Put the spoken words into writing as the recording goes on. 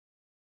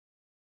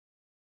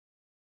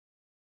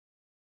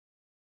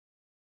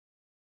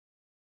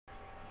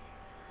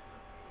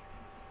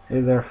Hey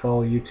there,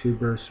 fellow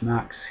YouTubers,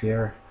 Max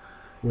here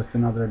with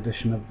another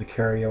edition of the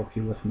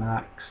Karaoke with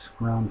Max,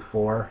 round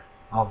 4,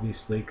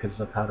 obviously,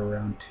 because I've had a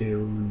round 2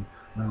 and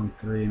round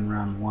 3 and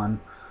round 1.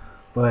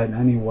 But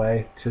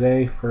anyway,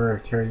 today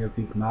for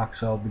Karaoke with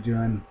Max I'll be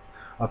doing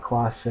a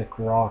classic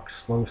rock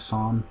slow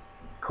song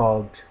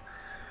called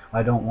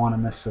I Don't Want to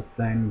Miss a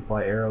Thing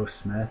by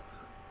Aerosmith.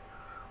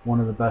 One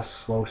of the best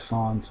slow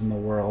songs in the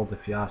world,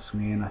 if you ask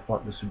me, and I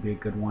thought this would be a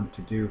good one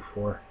to do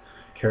for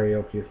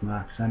Karaoke with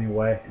Max.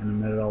 Anyway, in a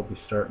minute I'll be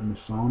starting the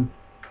song.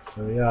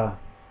 So yeah,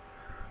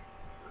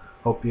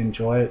 hope you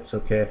enjoy it. It's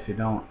okay if you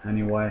don't.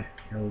 Anyway,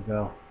 here we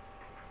go.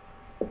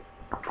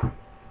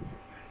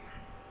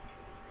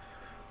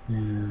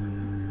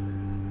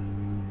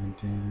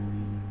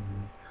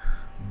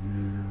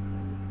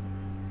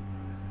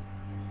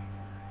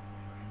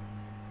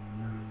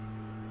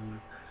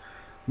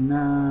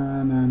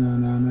 Na na na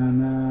na na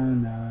na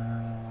na.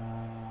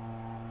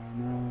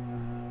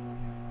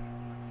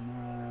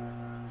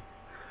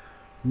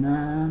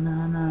 Na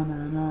na na na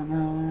na na na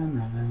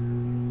na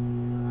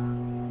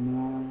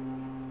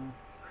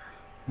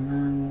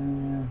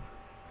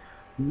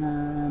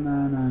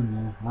na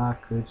na. I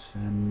could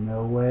stand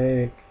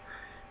awake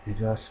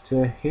just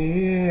to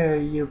hear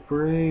you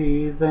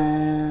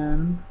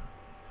breathing,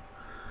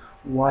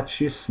 watch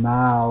you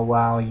smile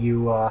while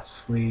you are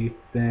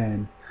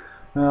sleeping.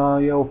 Oh,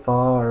 you're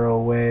far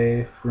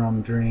away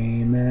from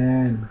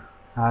dreaming.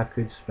 I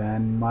could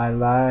spend my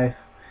life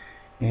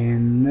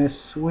in this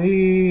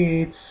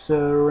sweet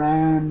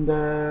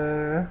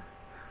surrender.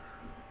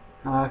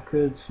 I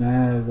could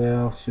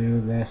settle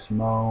to this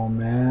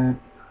moment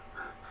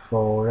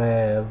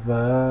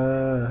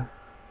forever.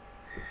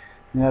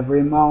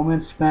 Every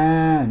moment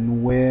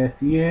spent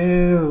with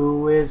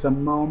you is a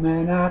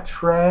moment I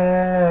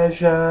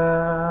treasure.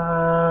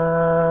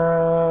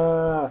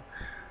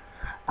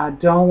 I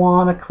don't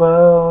want to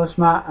close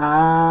my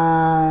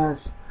eyes,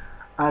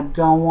 I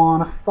don't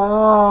want to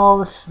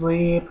fall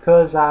asleep,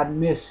 'cause I'd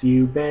miss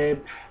you,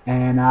 babe.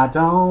 And I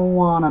don't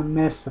want to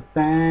miss a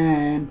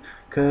thing,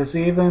 'cause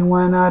even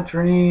when I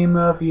dream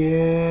of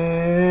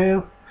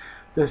you,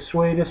 the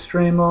sweetest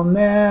dream will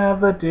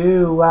never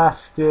do. I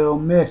still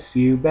miss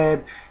you,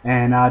 babe,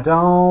 and I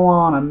don't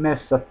want to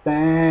miss a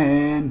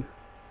thing.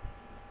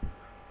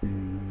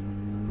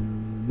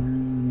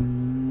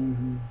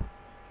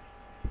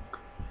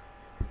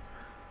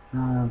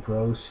 I'm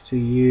close to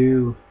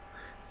you,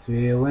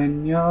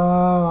 feeling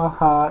your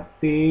heart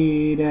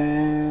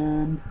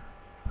beating.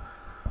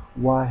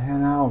 Why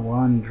am I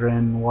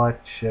wondering what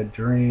you're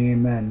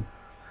dreaming?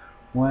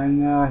 When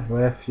you're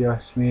with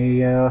me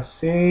you're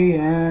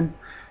seeing,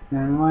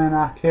 and when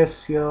I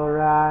kiss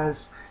your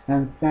eyes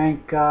and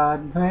thank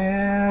God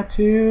we're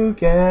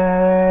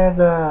together,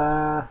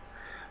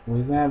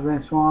 we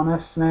never wanna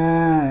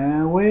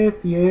stand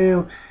with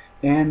you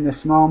in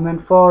this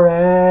moment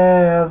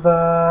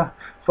forever,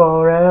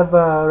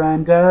 forever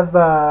and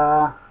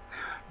ever.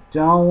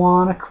 Don't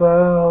wanna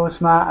close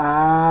my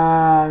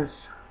eyes,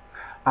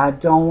 I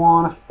don't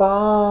wanna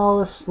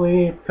fall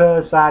asleep,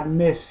 'cause I'd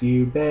miss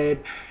you, babe,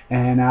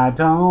 and I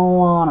don't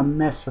wanna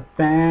miss a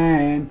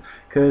thing,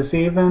 'cause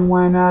even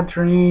when I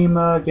dream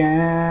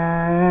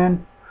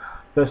again,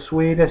 the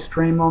sweetest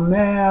dream will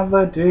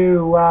never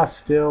do. I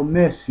still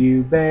miss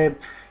you, babe,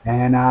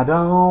 and I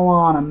don't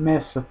wanna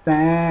miss a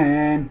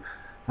thing.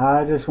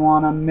 I just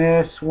wanna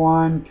miss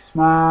one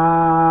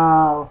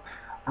smile,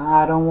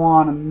 I don't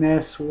wanna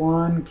miss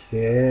one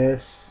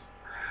kiss.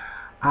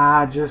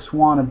 I just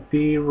wanna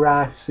be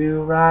right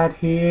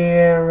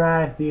here,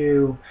 right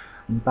you,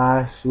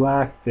 by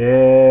like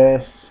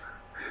this.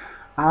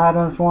 I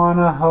just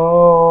wanna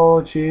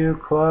hold you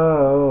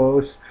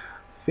close,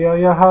 feel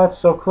your heart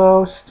so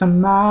close to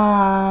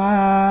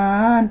mine,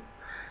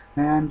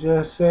 and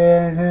just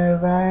sit here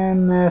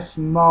in this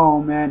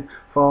moment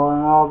for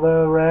all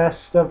the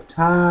rest of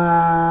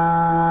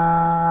time.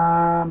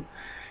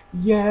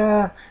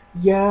 Yeah,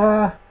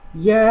 yeah,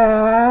 yeah.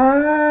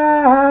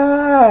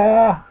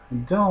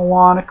 Don't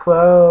want to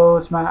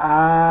close my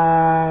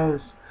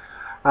eyes,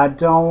 I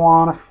don't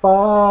want to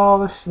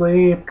fall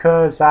asleep,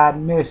 'cause I'd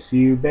miss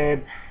you,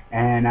 babe,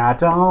 and I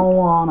don't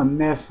want to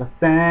miss a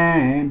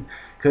thing,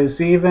 'cause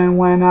even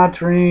when I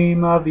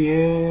dream of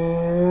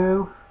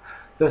you,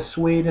 the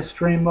sweetest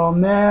dream will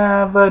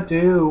never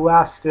do.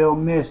 I still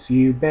miss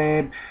you,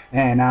 babe,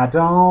 and I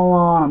don't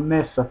want to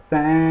miss a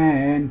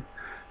thing.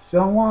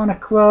 Don't want to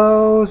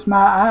close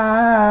my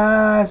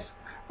eyes,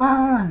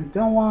 I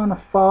don't want to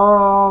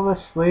fall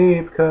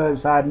asleep,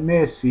 'cause I'd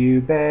miss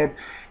you, babe,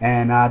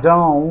 and I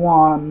don't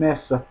want to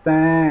miss a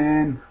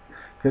thing.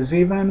 'Cause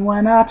even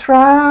when I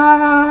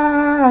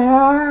try,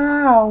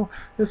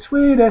 the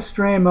sweetest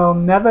dream will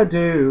never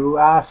do.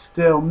 I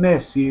still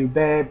miss you,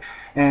 babe,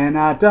 and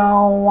I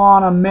don't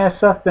want to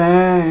miss a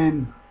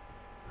thing.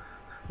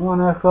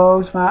 Wanna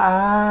close my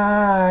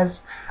eyes,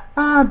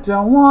 I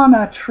don't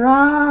wanna try,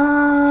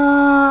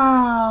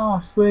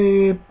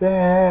 sleep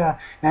there,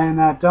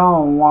 and I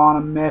don't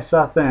wanna miss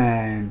a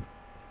thing.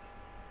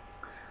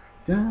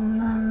 Da,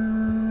 na,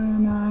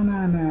 na,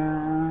 na.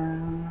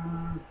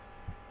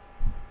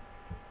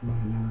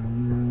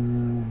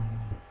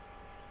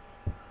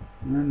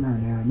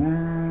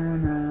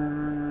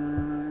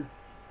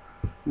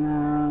 And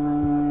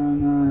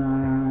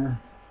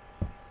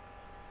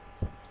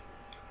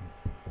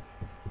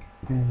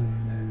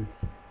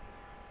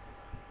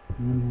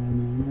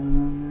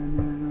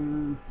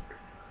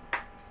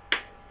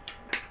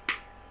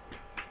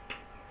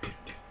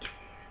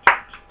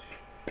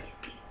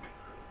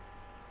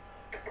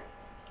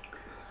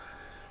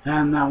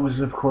that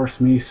was, of course,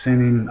 me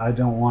singing I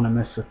Don't Want to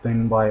Miss a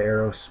Thing by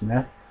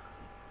Aerosmith.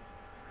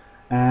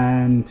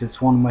 And it's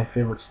one of my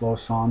favorite slow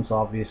songs,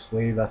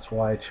 obviously. That's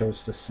why I chose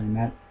to sing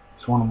it.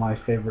 It's one of my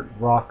favorite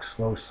rock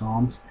slow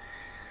songs.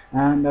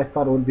 And I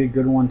thought it would be a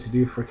good one to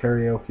do for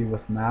Karaoke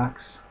with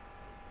Maxx.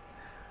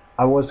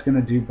 I was going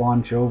to do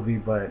Bon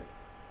Jovi, but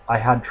I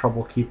had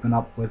trouble keeping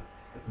up with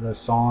the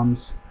songs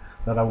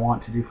that I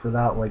want to do for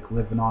that, like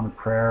Living on a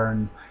Prayer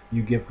and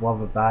You Give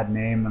Love a Bad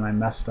Name, and I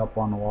messed up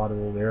on a lot of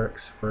the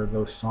lyrics for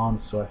those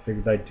songs, so I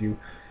figured I'd do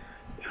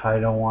I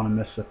Don't Want to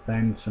Miss a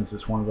Thing, since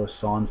it's one of those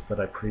songs that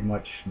I pretty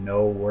much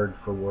know word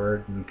for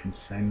word and can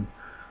sing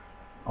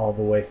all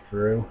the way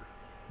through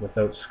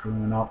without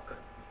screwing up,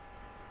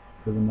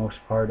 for the most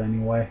part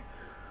anyway.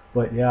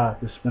 But yeah,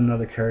 this has been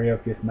another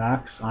Karaoke with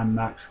Max. I'm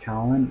Max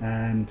Callan,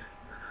 and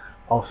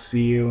I'll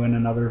see you in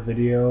another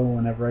video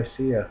whenever I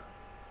see you.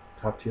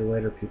 Talk to you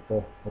later,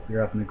 people. Hope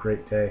you're having a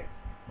great day.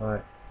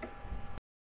 Bye.